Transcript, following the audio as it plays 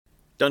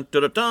Dun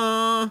dun dun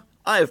dun!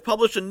 I have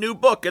published a new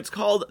book. It's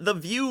called The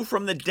View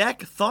from the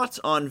Deck, Thoughts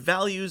on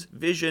Values,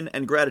 Vision,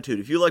 and Gratitude.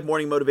 If you like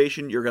morning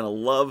motivation, you're going to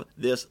love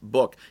this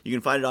book. You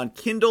can find it on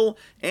Kindle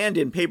and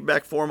in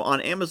paperback form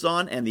on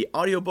Amazon, and the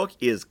audiobook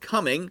is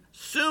coming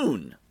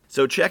soon.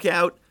 So check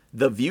out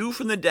The View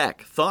from the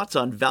Deck, Thoughts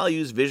on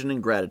Values, Vision,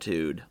 and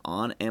Gratitude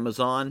on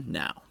Amazon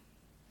now.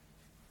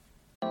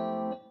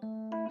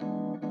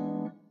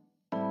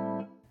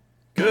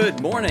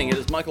 Good morning, it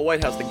is Michael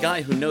Whitehouse, the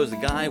guy who knows the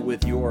guy,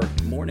 with your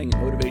Morning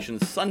Motivation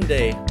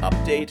Sunday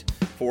update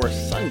for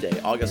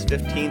Sunday, August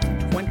 15th,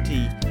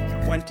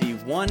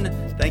 2021.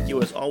 Thank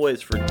you as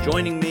always for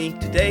joining me.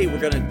 Today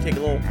we're going to take a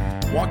little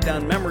walk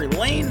down memory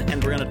lane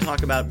and we're going to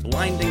talk about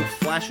blinding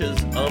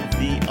flashes of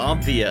the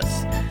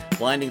obvious.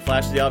 Blinding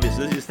flashes of the obvious.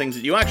 These are things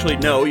that you actually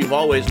know, you've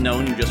always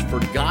known, you just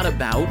forgot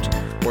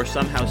about or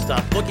somehow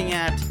stopped looking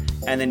at.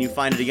 And then you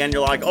find it again,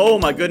 you're like, oh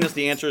my goodness,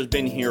 the answer has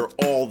been here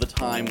all the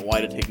time.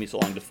 Why did it take me so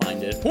long to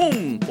find it?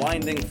 Boom!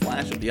 Blinding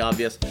flash of the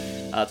obvious.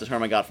 It's a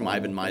term I got from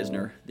Ivan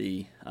Misner,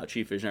 the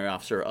Chief Visionary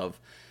Officer of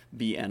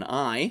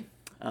BNI.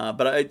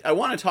 But I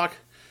want to talk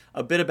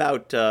a bit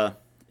about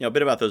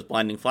those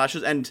blinding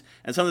flashes and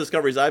some of the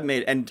discoveries I've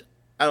made. And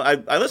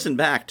I listened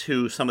back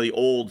to some of the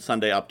old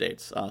Sunday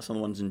updates, some of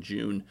the ones in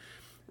June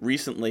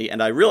recently,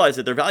 and I realized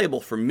that they're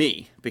valuable for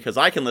me because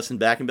I can listen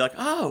back and be like,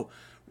 oh,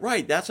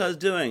 right, that's what I was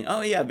doing.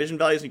 Oh yeah, vision,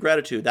 values, and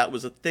gratitude. That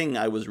was a thing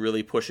I was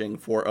really pushing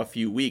for a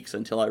few weeks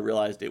until I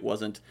realized it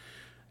wasn't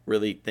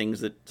really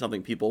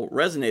something people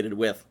resonated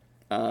with.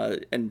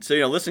 And so,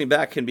 listening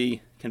back can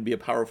be a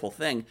powerful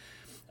thing.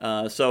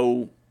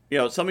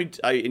 Something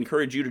I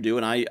encourage you to do,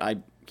 and I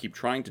keep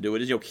trying to do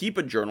it, is, keep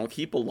a journal,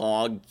 keep a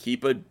log,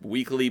 keep a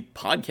weekly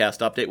podcast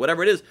update,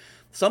 whatever it is,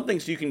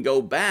 something so you can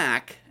go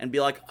back and be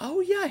like,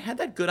 oh yeah, I had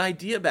that good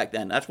idea back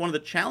then. That's one of the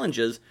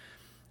challenges.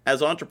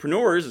 As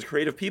entrepreneurs, as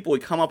creative people, we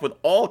come up with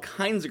all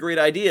kinds of great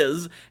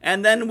ideas,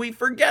 and then we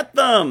forget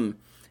them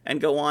and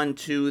go on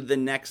to the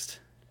next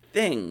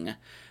thing.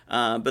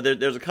 But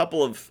there's a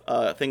couple of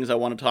things I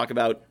want to talk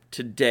about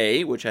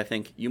today, which I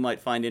think you might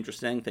find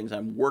interesting, things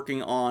I'm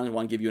working on. I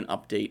want to give you an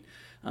update.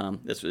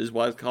 This is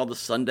why it's called the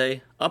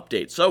Sunday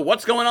Update. So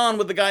what's going on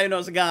with the guy who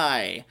knows a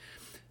guy?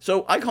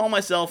 So I call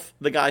myself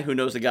the guy who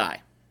knows a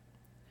guy.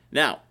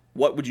 Now,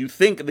 what would you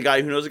think the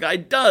guy who knows a guy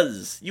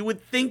does? You would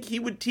think he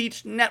would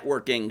teach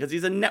networking, because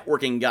he's a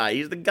networking guy.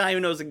 He's the guy who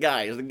knows a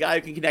guy. He's the guy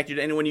who can connect you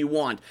to anyone you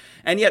want.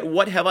 And yet,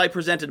 what have I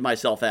presented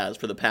myself as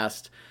for the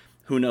past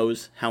who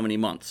knows how many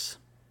months?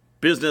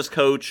 Business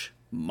coach,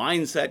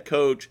 mindset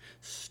coach,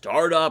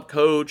 startup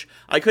coach.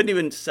 I couldn't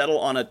even settle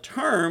on a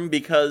term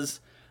because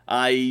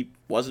I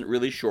wasn't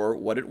really sure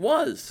what it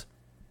was.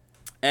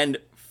 And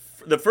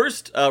the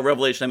first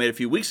revelation I made a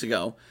few weeks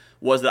ago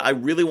was that I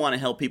really want to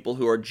help people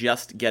who are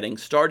just getting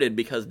started,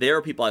 because there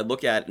are people I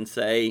look at and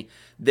say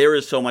there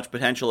is so much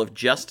potential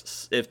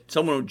if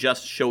someone would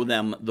just show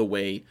them the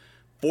way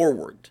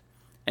forward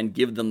and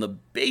give them the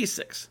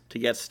basics to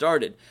get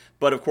started.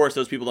 But of course,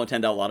 those people don't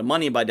tend to have a lot of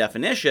money by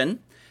definition,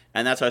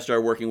 and that's why I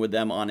started working with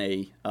them on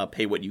a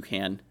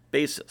pay-what-you-can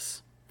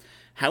basis.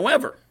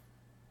 However,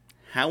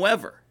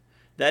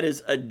 that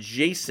is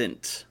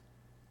adjacent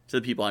to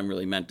the people I'm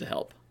really meant to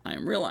help, I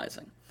am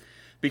realizing.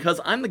 Because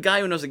I'm the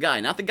guy who knows a guy,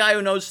 not the guy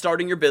who knows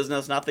starting your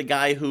business, not the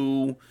guy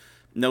who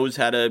knows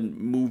how to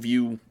move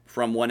you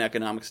from one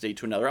economic state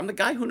to another. I'm the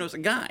guy who knows a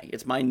guy.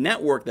 It's my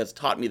network that's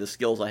taught me the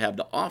skills I have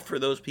to offer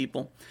those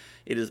people.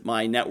 It is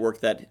my network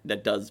that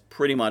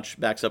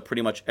backs up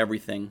pretty much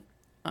everything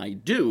I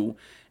do.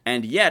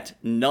 And yet,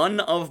 none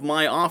of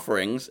my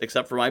offerings,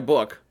 except for my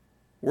book,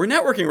 were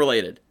networking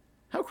related.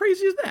 How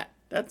crazy is that?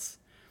 That's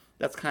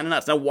kind of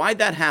nuts. Now, why'd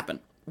that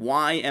happen?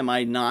 Why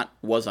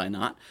was I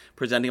not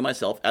presenting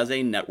myself as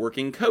a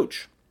networking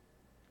coach?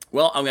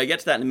 Well, I'm going to get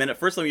to that in a minute.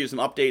 First, let me give you some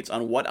updates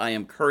on what I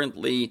am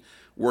currently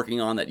working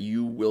on that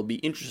you will be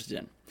interested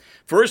in.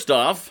 First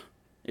off,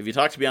 if you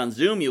talk to me on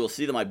Zoom, you will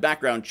see that my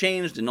background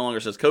changed. It no longer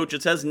says coach,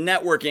 it says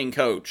networking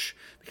coach,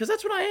 because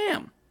that's what I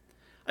am.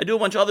 I do a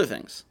bunch of other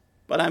things,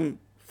 but I'm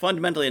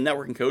fundamentally a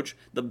networking coach.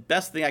 The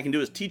best thing I can do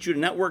is teach you to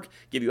network,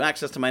 give you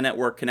access to my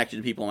network, connect you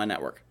to people in my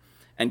network,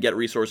 and get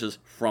resources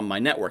from my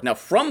network. Now,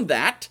 from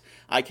that,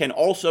 I can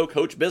also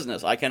coach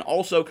business. I can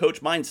also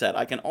coach mindset.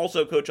 I can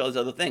also coach all these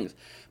other things.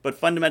 But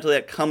fundamentally,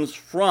 it comes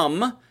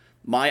from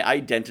my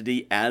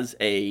identity as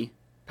a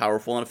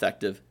powerful and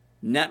effective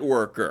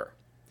networker.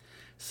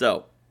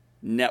 So,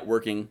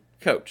 networking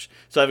coach.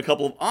 So I have a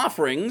couple of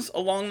offerings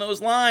along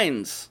those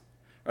lines,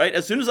 right?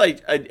 As soon as I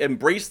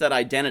embraced that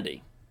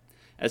identity,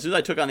 as soon as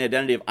I took on the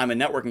identity of I'm a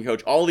networking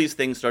coach, all these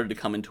things started to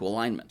come into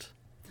alignment.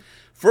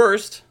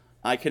 First,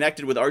 I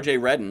connected with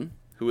RJ Redden,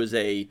 who is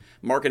a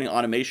marketing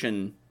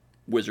automation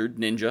wizard,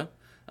 ninja.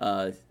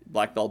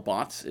 Black Belt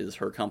Bots is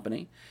her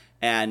company.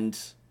 And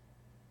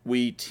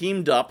we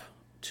teamed up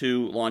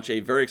to launch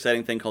a very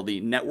exciting thing called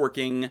the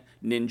Networking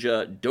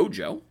Ninja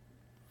Dojo.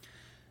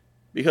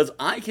 Because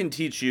I can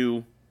teach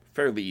you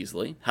fairly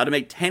easily how to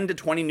make 10 to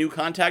 20 new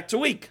contacts a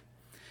week.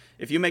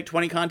 If you make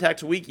 20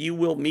 contacts a week, you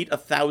will meet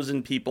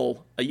 1,000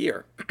 people a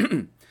year.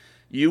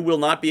 you will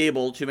not be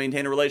able to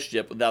maintain a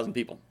relationship with 1,000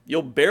 people.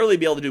 You'll barely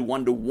be able to do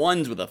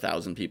one-to-ones with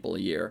 1,000 people a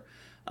year,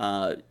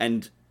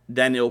 and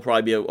then it'll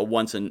probably be a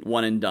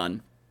one and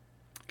done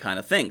kind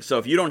of thing. So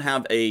if you don't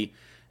have a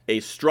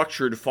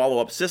structured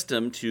follow-up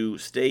system to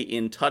stay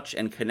in touch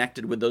and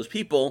connected with those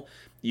people,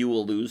 you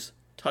will lose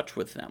touch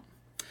with them.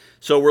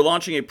 So we're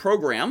launching a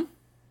program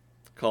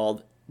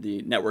called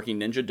the Networking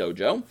Ninja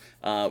Dojo,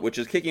 which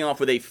is kicking off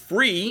with a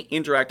free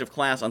interactive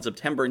class on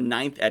September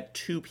 9th at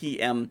 2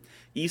 p.m.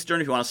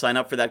 Eastern. If you want to sign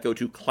up for that, go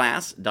to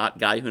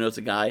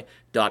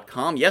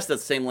class.guywhoknowsaguy.com. Yes,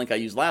 that's the same link I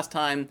used last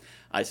time.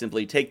 I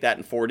simply take that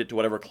and forward it to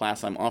whatever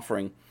class I'm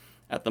offering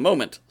at the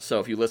moment.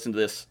 So if you listen to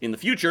this in the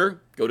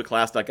future, go to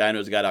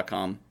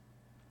class.guywhoknowsaguy.com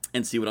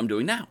and see what I'm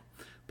doing now.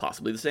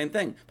 Possibly the same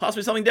thing.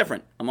 Possibly something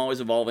different. I'm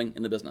always evolving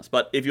in the business.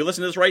 But if you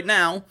listen to this right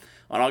now,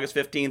 on August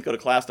 15th, go to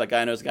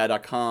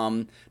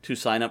class.guywhoknowsaguy.com to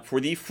sign up for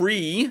the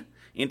free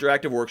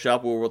interactive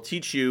workshop where we'll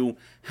teach you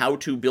how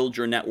to build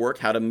your network,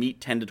 how to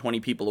meet 10 to 20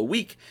 people a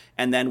week,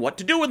 and then what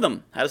to do with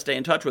them, how to stay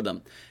in touch with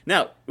them.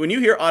 Now, when you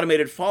hear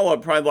automated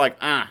follow-up, probably like,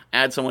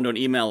 add someone to an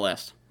email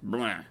list.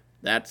 Blah,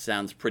 that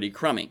sounds pretty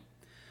crummy.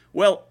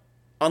 Well,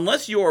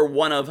 unless you're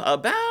one of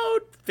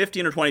about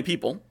 15 or 20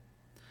 people,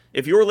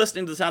 if you're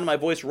listening to the sound of my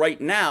voice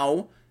right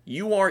now,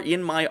 you are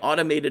in my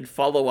automated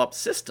follow-up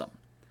system.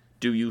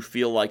 Do you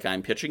feel like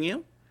I'm pitching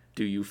you?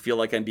 Do you feel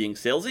like I'm being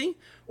salesy?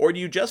 Or do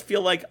you just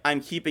feel like I'm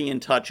keeping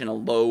in touch in a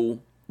low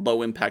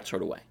impact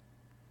sort of way?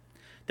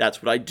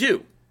 That's what I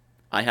do.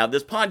 I have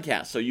this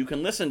podcast, so you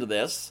can listen to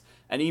this,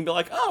 and you can be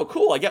like, oh,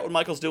 cool, I get what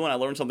Michael's doing, I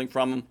learned something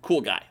from him,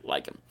 cool guy,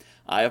 like him.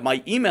 I have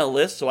my email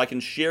list, so I can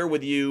share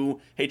with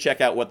you, hey,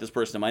 check out what this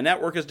person in my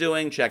network is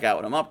doing, check out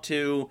what I'm up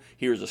to,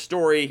 here's a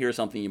story, here's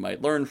something you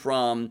might learn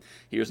from,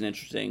 here's an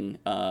interesting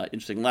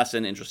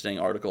lesson, interesting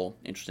article,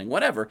 interesting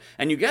whatever.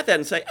 And you get that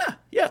and say,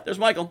 yeah, there's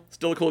Michael,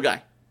 still a cool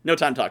guy. No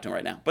time to talk to him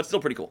right now, but still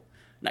pretty cool.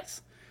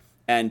 Nice.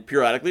 And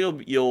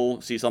periodically you'll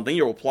see something,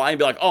 you'll reply and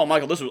be like, oh,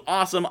 Michael, this was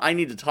awesome, I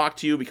need to talk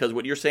to you because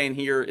what you're saying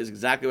here is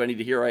exactly what I need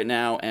to hear right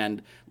now,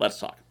 and let's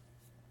talk.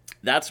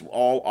 That's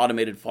all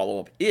automated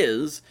follow-up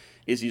is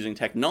using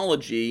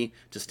technology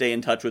to stay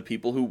in touch with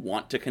people who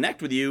want to connect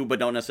with you but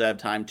don't necessarily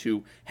have time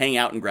to hang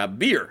out and grab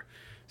beer.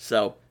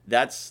 So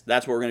that's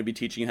what we're going to be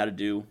teaching you how to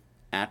do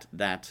at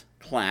that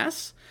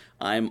class.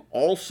 I'm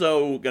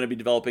also going to be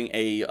developing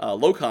a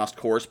low-cost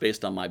course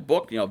based on my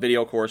book, a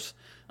video course,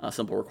 a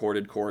simple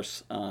recorded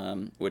course,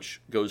 which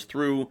goes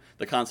through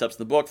the concepts of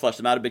the book, flesh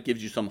them out a bit,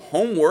 gives you some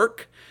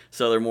homework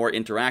so they're more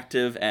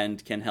interactive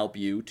and can help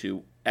you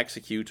to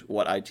execute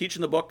what I teach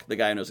in the book, The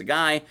Guy Who Knows a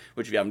Guy,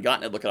 which if you haven't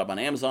gotten it, look it up on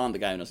Amazon, The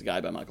Guy Who Knows a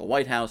Guy by Michael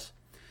Whitehouse.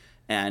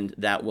 And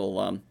that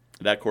will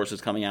that course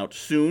is coming out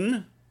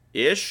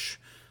soon-ish.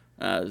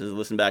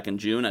 Listen back in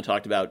June, I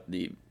talked about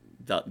the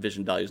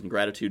Vision, Values, and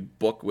Gratitude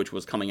book, which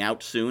was coming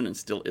out soon and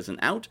still isn't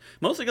out.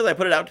 Mostly because I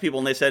put it out to people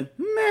and they said,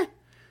 meh.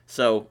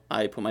 So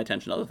I put my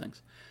attention to other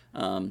things.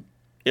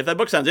 If that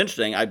book sounds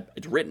interesting,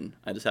 it's written.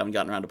 I just haven't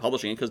gotten around to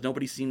publishing it because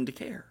nobody seemed to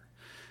care.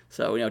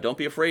 So, don't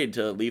be afraid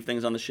to leave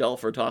things on the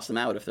shelf or toss them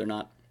out if they're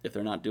not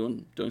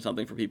doing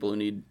something for people who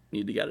need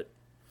to get it.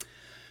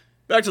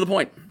 Back to the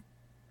point.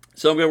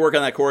 So I'm going to work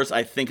on that course.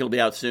 I think it'll be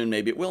out soon.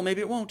 Maybe it will,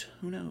 maybe it won't.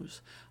 Who knows?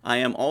 I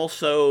am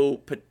also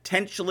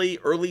potentially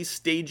early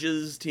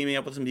stages teaming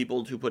up with some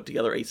people to put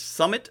together a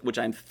summit, which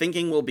I'm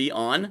thinking will be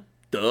on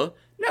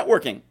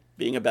networking,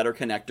 being a better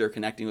connector,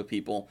 connecting with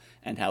people,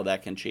 and how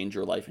that can change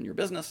your life and your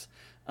business.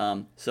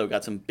 So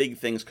got some big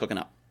things cooking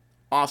up.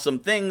 Awesome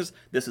things.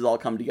 This has all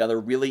come together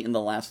really in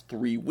the last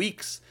 3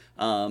 weeks,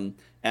 and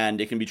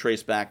it can be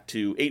traced back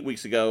to 8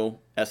 weeks ago,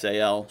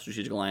 SAL,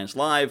 Strategic Alliance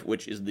Live,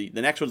 which is the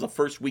next one's the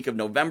first week of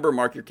November.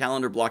 Mark your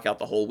calendar, block out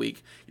the whole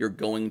week. You're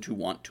going to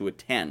want to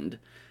attend.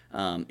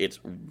 It's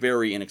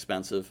very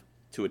inexpensive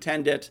to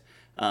attend it,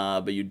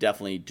 but you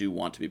definitely do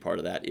want to be part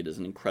of that. It is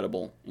an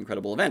incredible,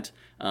 incredible event.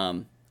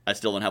 I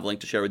still don't have a link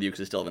to share with you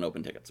because I still haven't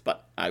opened tickets,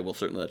 but I will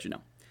certainly let you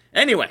know.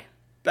 Anyway,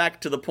 back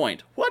to the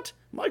point. What?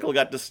 Michael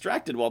got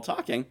distracted while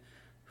talking.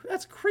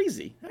 That's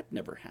crazy. That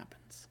never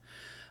happens.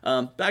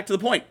 Back to the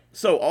point.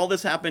 So all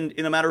this happened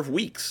in a matter of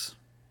weeks.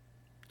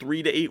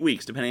 3 to 8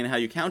 weeks, depending on how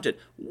you count it.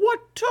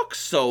 What took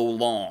so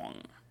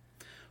long?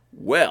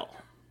 Well,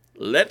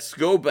 let's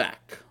go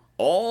back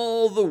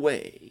all the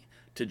way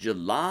to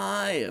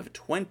July of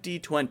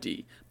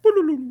 2020.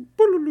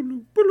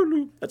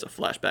 That's a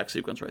flashback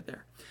sequence right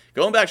there.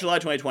 Going back to July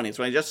 2020, it's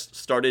when I just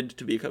started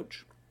to be a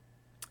coach.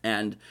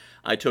 And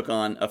I took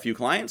on a few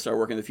clients, started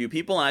working with a few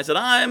people, and I said,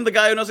 I'm the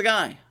guy who knows a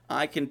guy.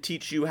 I can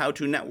teach you how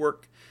to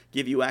network,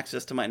 give you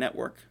access to my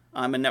network.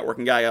 I'm a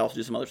networking guy. I also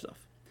do some other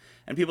stuff.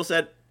 And people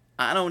said,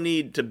 I don't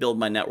need to build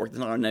my network. That's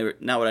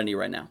not what I need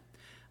right now.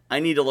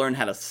 I need to learn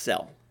how to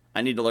sell.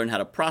 I need to learn how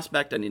to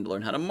prospect. I need to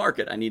learn how to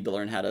market. I need to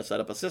learn how to set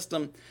up a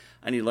system.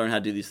 I need to learn how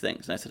to do these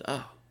things. And I said,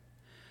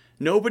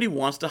 nobody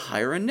wants to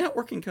hire a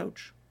networking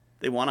coach.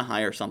 They want to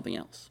hire something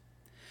else.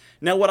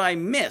 Now, what I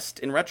missed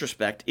in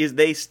retrospect is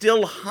they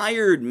still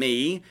hired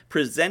me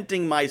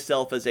presenting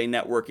myself as a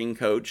networking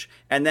coach,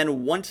 and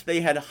then once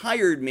they had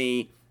hired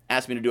me,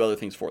 asked me to do other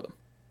things for them,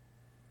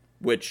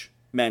 which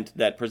meant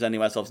that presenting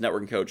myself as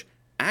networking coach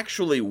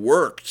actually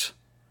worked.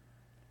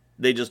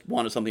 They just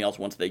wanted something else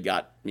once they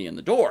got me in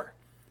the door.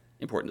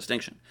 Important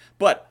distinction.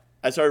 But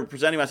I started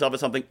presenting myself as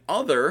something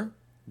other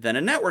than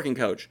a networking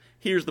coach.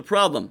 Here's the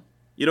problem.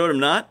 You know what I'm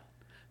not?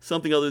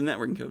 Something other than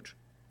networking coach.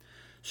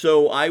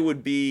 So I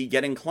would be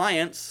getting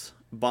clients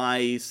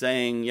by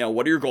saying,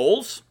 what are your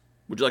goals?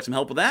 Would you like some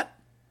help with that?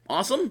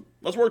 Awesome.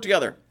 Let's work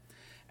together.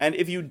 And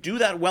if you do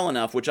that well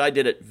enough, which I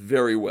did it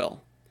very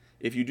well,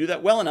 if you do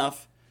that well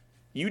enough,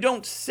 you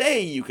don't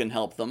say you can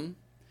help them,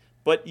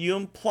 but you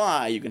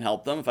imply you can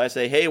help them. If I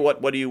say, hey,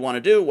 what do you want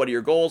to do? What are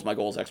your goals? My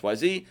goal is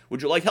XYZ.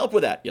 Would you like help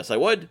with that? Yes, I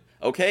would.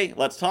 Okay,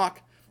 let's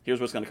talk. Here's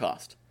what it's going to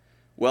cost.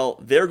 Well,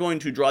 they're going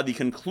to draw the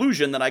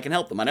conclusion that I can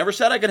help them. I never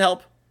said I could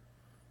help.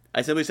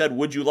 I simply said,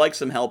 would you like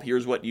some help?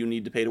 Here's what you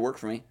need to pay to work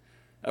for me,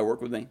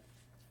 work with me.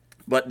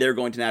 But they're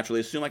going to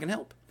naturally assume I can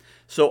help.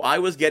 So I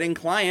was getting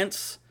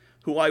clients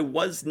who I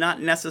was not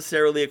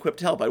necessarily equipped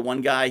to help. I had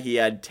one guy, he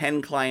had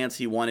 10 clients,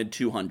 he wanted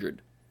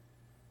 200.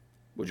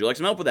 Would you like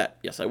some help with that?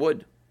 Yes, I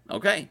would.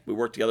 Okay, we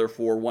worked together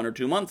for 1 or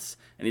 2 months,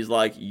 and he's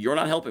like, you're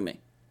not helping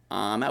me.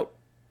 I'm out.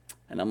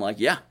 And I'm like,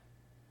 yeah.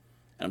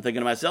 And I'm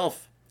thinking to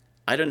myself,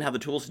 I didn't have the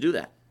tools to do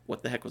that.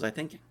 What the heck was I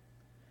thinking?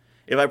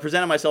 If I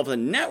presented myself as a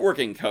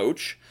networking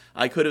coach,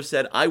 I could have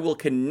said, I will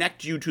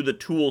connect you to the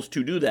tools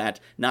to do that,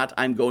 not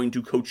I'm going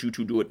to coach you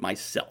to do it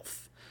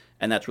myself.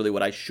 And that's really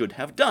what I should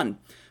have done.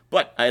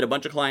 But I had a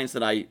bunch of clients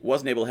that I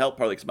wasn't able to help,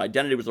 partly because my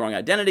identity was the wrong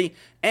identity,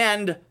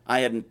 and I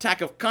had an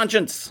attack of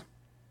conscience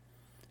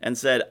and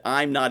said,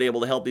 I'm not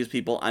able to help these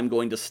people. I'm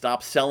going to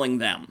stop selling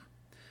them,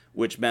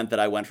 which meant that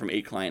I went from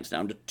 8 clients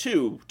down to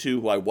 2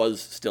 who I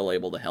was still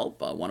able to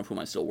help, one of whom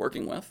I'm still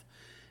working with.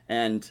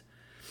 And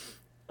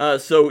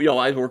so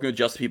I was working with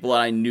just people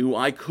that I knew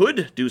I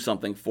could do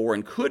something for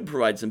and could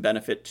provide some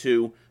benefit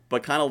to,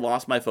 but kind of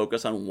lost my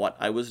focus on what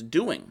I was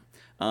doing.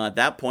 At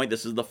that point,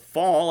 this is the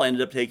fall, I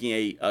ended up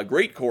taking a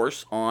great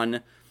course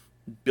on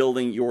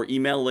building your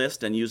email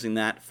list and using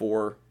that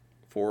for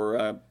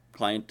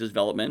client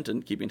development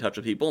and keeping in touch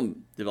with people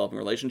and developing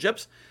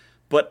relationships.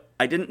 But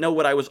I didn't know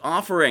what I was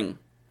offering,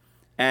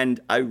 and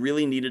I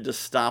really needed to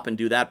stop and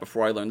do that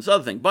before I learned this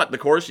other thing. But the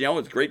course,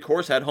 it's a great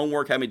course, had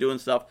homework, had me doing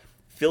stuff,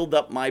 filled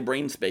up my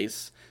brain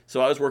space.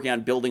 So I was working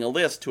on building a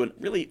list to a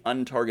really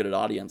untargeted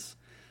audience.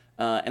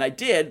 And I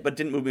did, but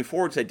didn't move me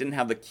forward because I didn't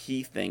have the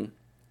key thing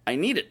I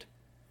needed.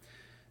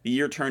 The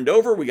year turned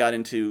over, we got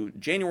into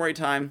January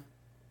time,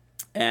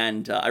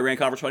 and I ran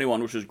Conference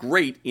 21, which was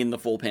great in the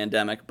full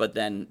pandemic, but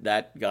then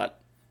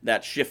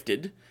that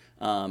shifted,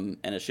 and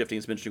it's shifting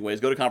in some interesting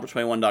ways. Go to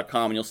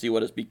conference21.com and you'll see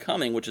what it's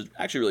becoming, which is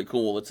actually really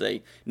cool. It's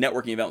a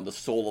networking event with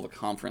the soul of a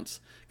conference.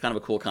 Kind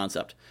of a cool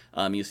concept.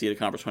 You see it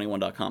at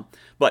conference21.com.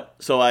 But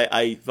so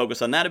I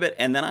focused on that a bit,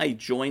 and then I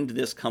joined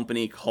this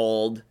company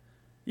called,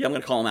 I'm going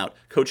to call them out,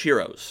 Coach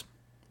Heroes,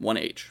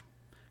 1H,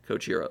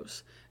 Coach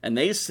Heroes. And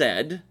they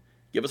said,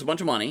 give us a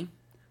bunch of money,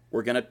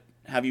 we're going to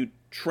have you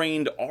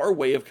trained our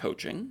way of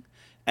coaching,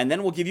 and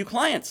then we'll give you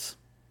clients.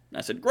 And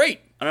I said, great,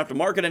 I don't have to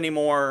market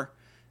anymore,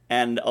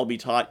 and I'll be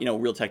taught,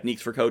 real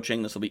techniques for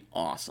coaching. This will be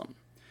awesome.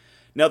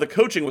 Now, the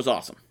coaching was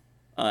awesome.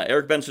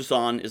 Eric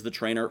Ben-Susan is the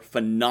trainer,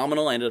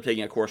 phenomenal. I ended up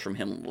taking a course from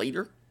him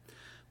later.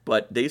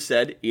 But they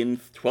said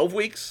in 12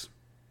 weeks,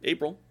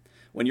 April,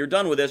 when you're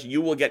done with this, you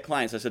will get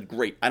clients. I said,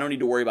 great. I don't need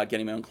to worry about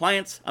getting my own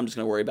clients. I'm just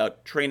going to worry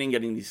about training,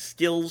 getting these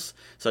skills.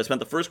 So I spent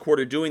the first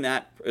quarter doing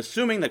that,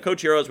 assuming that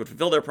Coach Heroes would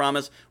fulfill their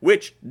promise,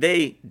 which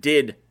they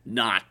did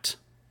not.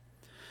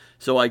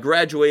 So I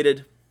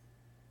graduated.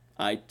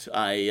 I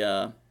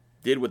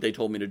did what they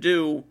told me to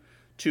do.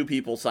 2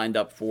 people signed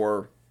up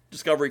for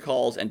discovery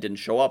calls and didn't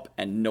show up,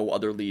 and no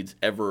other leads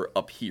ever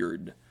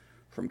appeared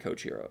from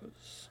Coach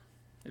Heroes.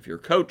 If you're a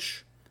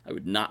coach, I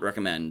would not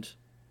recommend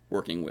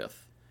working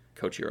with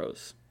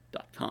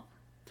CoachHeroes.com.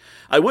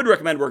 I would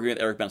recommend working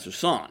with Eric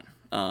Ben-Susan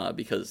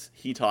because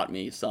he taught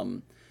me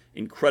some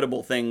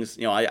incredible things.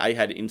 I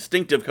had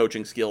instinctive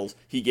coaching skills.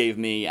 He gave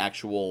me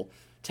actual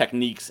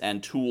techniques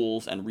and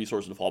tools and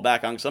resources to fall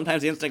back on.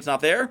 Sometimes the instinct's not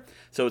there,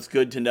 so it's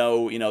good to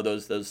know,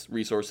 those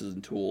resources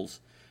and tools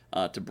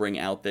to bring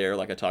out there.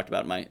 Like I talked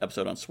about in my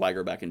episode on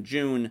Swagger back in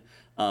June,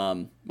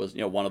 was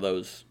one of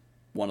those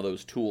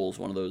tools,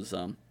 one of those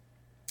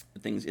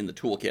things in the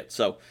toolkit.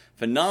 So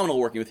phenomenal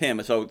working with him.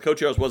 So Coach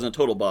Heroes wasn't a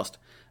total bust,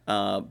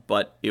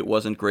 but it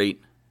wasn't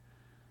great.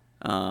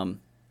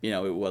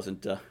 It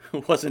wasn't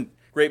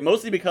great,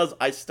 mostly because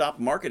I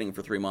stopped marketing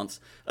for 3 months,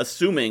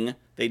 assuming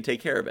they'd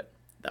take care of it.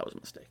 That was a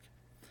mistake.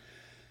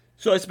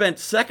 So I spent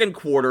second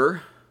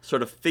quarter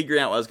sort of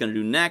figuring out what I was going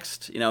to do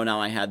next. Now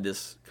I had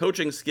this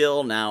coaching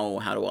skill. Now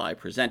how do I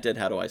present it?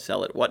 How do I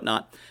sell it?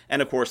 Whatnot.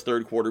 And of course,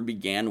 third quarter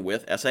began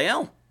with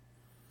SAL,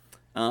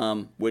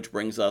 which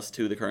brings us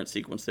to the current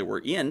sequence that we're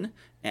in.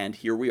 And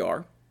here we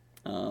are.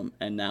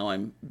 And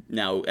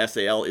now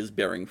SAL is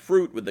bearing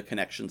fruit with the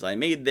connections I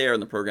made there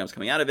and the programs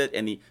coming out of it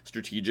and the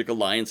strategic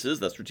alliances,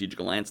 the Strategic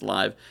Alliance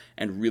Live,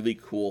 and really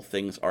cool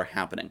things are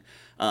happening.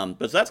 But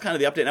so that's kind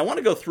of the update. And I want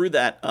to go through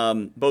that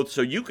both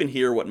so you can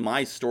hear what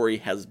my story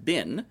has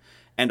been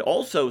and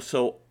also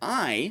so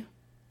I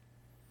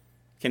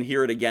can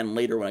hear it again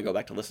later when I go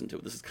back to listen to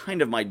it. This is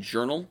kind of my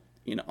journal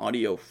in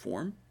audio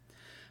form.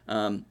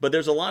 But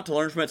there's a lot to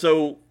learn from it.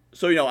 So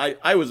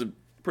I was a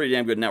pretty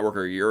damn good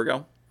networker a year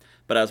ago,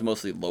 but I was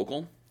mostly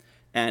local.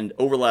 And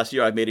over the last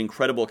year, I've made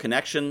incredible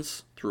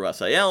connections through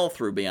SIL,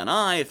 through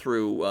BNI,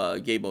 through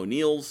Gabe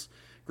O'Neill's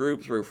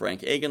group, through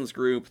Frank Agan's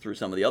group, through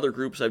some of the other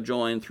groups I've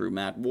joined, through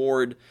Matt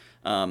Ward,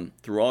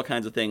 through all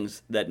kinds of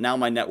things, that now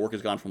my network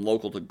has gone from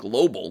local to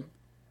global,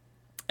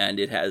 and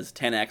it has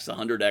 10x,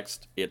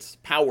 100x its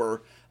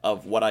power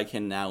of what I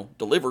can now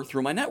deliver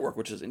through my network,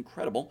 which is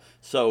incredible.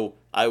 So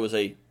I was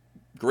a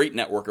great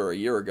networker a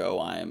year ago.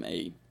 I am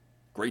a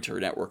greater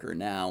networker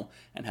now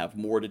and have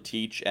more to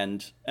teach.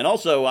 And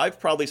also, I've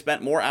probably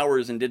spent more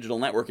hours in digital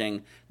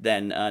networking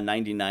than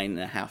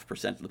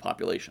 99.5% of the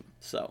population.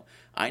 So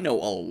I know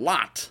a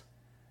lot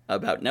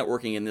about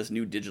networking in this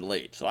new digital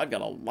age. So I've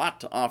got a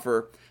lot to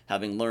offer,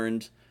 having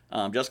learned.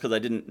 Just because I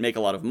didn't make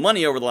a lot of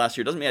money over the last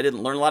year doesn't mean I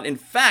didn't learn a lot. In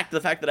fact,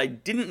 the fact that I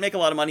didn't make a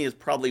lot of money is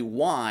probably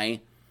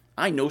why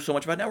I know so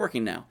much about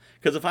networking now.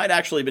 Because if I'd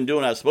actually been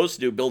doing what I was supposed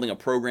to do, building a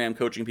program,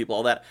 coaching people,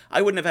 all that,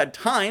 I wouldn't have had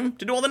time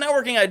to do all the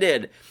networking I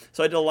did.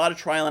 So I did a lot of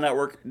trial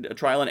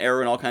and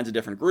error in all kinds of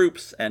different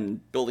groups,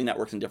 and building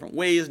networks in different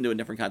ways, and doing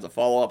different kinds of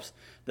follow-ups,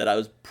 that I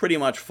was pretty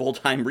much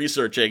full-time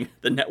researching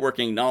the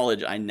networking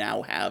knowledge I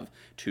now have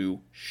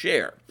to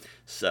share.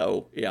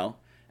 So,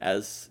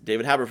 as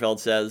David Haberfeld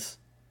says,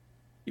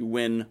 you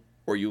win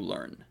or you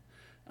learn.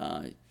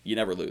 You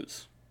never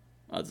lose.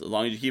 As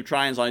long as you keep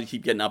trying, as long as you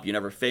keep getting up, you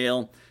never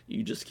fail.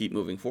 You just keep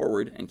moving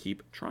forward and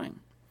keep trying.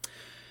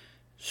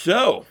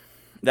 So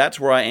that's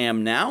where I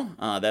am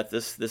now.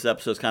 This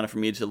episode is kind of for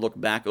me to look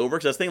back over,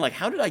 because I was thinking, like,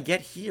 how did I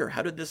get here?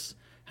 How did this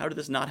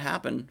not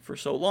happen for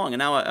so long? And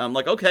now I'm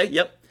like, okay,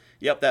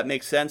 yep, that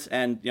makes sense.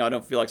 And I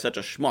don't feel like such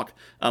a schmuck,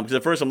 because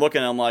at first I'm looking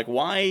and I'm like,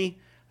 why?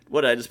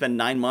 What, did I just spend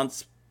 9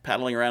 months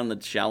paddling around in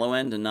the shallow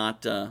end and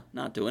not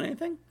doing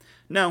anything?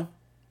 No.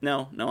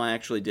 I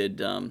actually did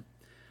some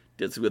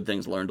good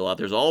things, learned a lot.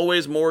 There's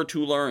always more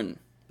to learn.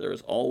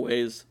 There's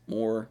always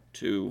more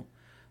to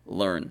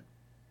learn.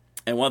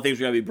 And one of the things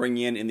we're going to be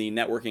bringing in the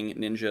Networking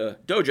Ninja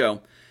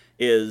Dojo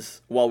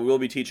is, while we will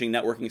be teaching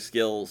networking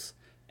skills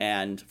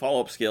and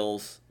follow-up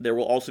skills, there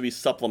will also be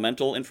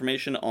supplemental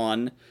information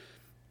on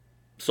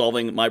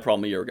solving my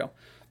problem a year ago.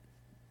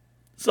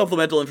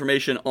 Supplemental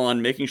information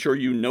on making sure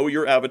you know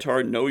your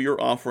avatar, know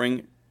your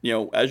offering.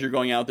 As you're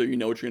going out there, you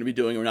know what you're going to be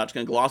doing. We're not just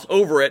going to gloss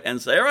over it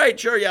and say, all right,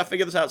 sure, yeah,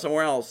 figure this out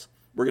somewhere else.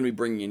 We're going to be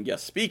bringing in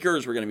guest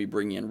speakers. We're going to be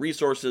bringing in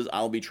resources.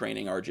 I'll be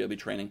training. RJ will be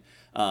training.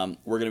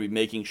 We're going to be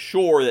making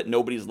sure that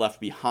nobody's left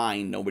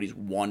behind. Nobody's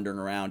wandering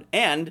around.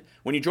 And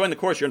when you join the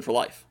course, you're in for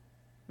life.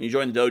 When you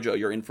join the dojo,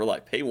 you're in for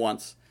life. Pay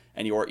once,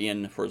 and you are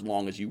in for as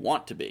long as you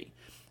want to be.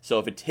 So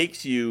if it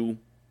takes you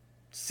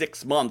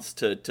 6 months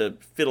to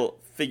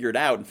figure it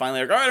out and finally,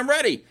 like, all right, I'm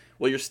ready.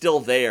 Well, you're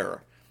still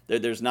there.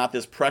 There's not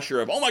this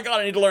pressure of, oh my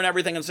God, I need to learn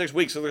everything in 6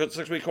 weeks. So it's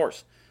a 6-week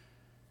course.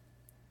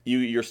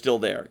 You're still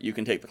there. You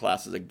can take the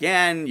classes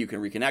again. You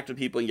can reconnect with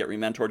people and get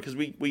re-mentored, because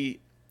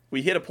we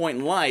hit a point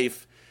in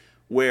life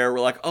where we're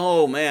like,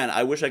 oh man,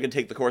 I wish I could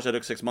take the course I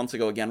took 6 months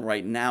ago again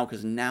right now,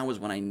 because now is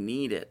when I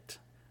need it.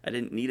 I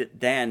didn't need it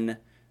then.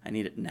 I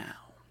need it now.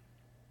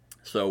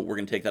 So we're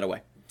going to take that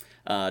away.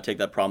 Take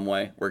that problem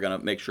away. We're going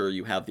to make sure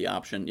you have the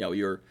option.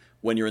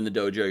 When you're in the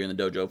dojo, you're in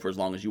the dojo for as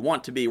long as you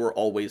want to be. We're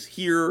always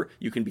here.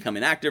 You can become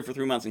inactive for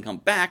 3 months and come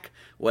back.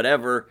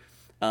 Whatever.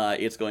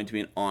 It's going to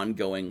be an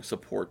ongoing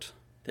support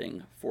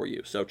thing for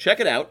you. So check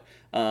it out.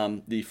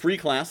 The free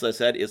class, as I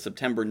said, is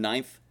September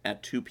 9th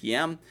at 2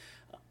 p.m.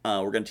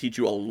 We're going to teach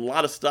you a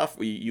lot of stuff.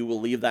 You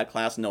will leave that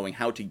class knowing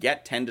how to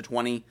get 10 to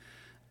 20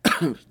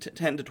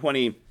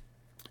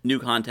 new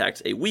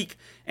contacts a week,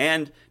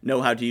 and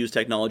know how to use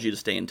technology to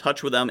stay in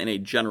touch with them in a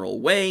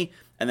general way.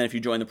 And then if you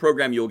join the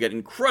program, you'll get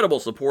incredible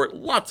support,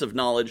 lots of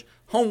knowledge,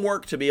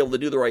 homework to be able to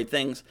do the right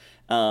things,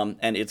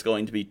 and it's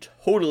going to be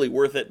totally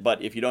worth it.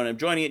 But if you don't end up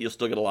joining it, you'll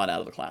still get a lot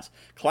out of the class.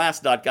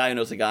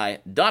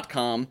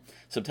 class.guywhoknowsaguy.com,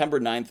 September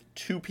 9th,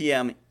 2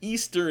 p.m.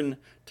 Eastern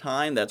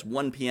Time. That's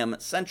 1 p.m.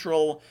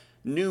 Central,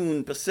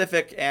 noon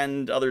Pacific,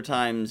 and other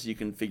times you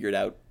can figure it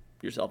out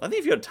yourself. I think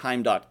if you go to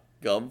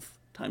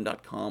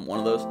time.com, one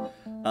of those,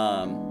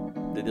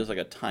 there's like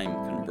a time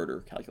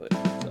converter calculator,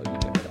 so you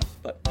can check it out.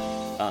 But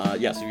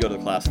yes, if you go to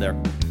the class there,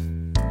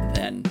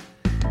 then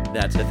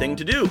that's the thing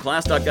to do.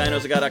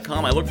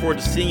 class.guywhoknowsaguy.com. I look forward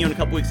to seeing you in a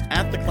couple weeks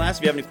at the class.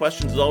 If you have any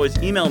questions, as always,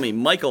 email me,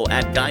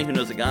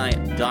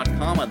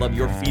 michael@guywhoknowsaguy.com. I'd love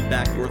your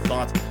feedback, your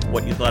thoughts,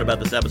 what you thought about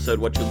this episode,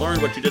 what you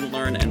learned, what you didn't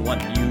learn, and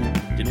what you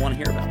didn't want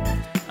to hear about,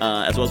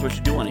 as well as what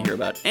you do want to hear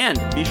about. And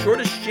be sure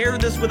to share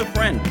this with a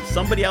friend.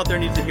 Somebody out there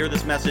needs to hear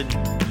this message.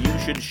 You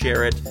should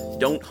share it.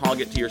 Don't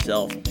hog it to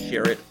yourself.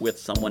 Share it with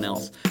someone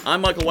else.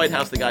 I'm Michael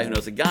Whitehouse, the guy who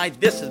knows a guy.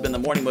 This has been the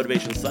Morning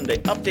Motivation Sunday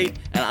Update,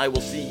 and I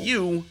will see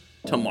you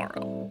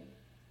tomorrow.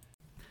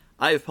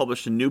 I have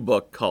published a new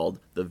book called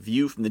The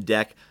View from the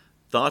Deck,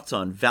 thoughts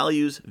on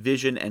values,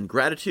 vision, and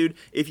gratitude.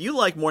 If you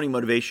like morning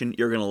motivation,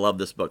 you're going to love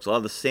this book. So a lot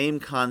of the same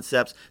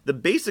concepts. The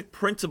basic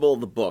principle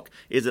of the book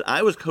is that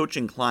I was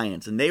coaching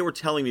clients and they were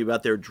telling me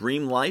about their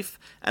dream life,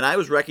 and I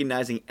was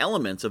recognizing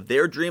elements of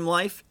their dream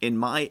life in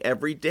my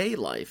everyday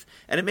life.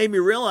 And it made me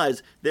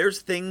realize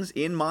there's things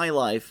in my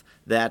life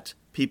that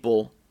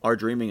people are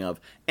dreaming of.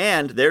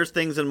 And there's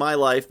things in my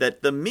life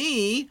that the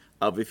me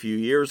of a few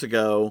years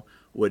ago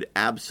would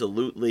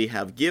absolutely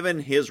have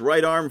given his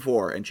right arm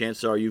for, and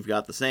chances are you've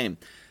got the same.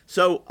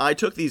 So I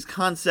took these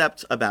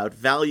concepts about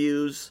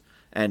values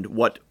and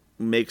what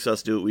makes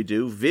us do what we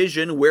do,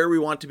 vision, where we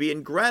want to be,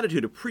 and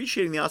gratitude,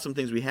 appreciating the awesome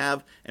things we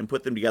have, and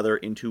put them together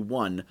into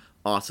one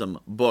awesome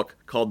book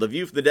called The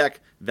View from the Deck,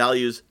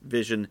 Values,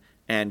 Vision,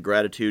 and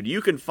Gratitude.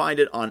 You can find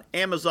it on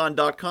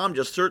Amazon.com.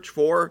 Just search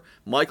for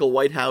Michael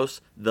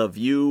Whitehouse, The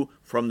View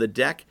from the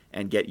Deck,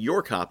 and get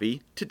your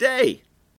copy today.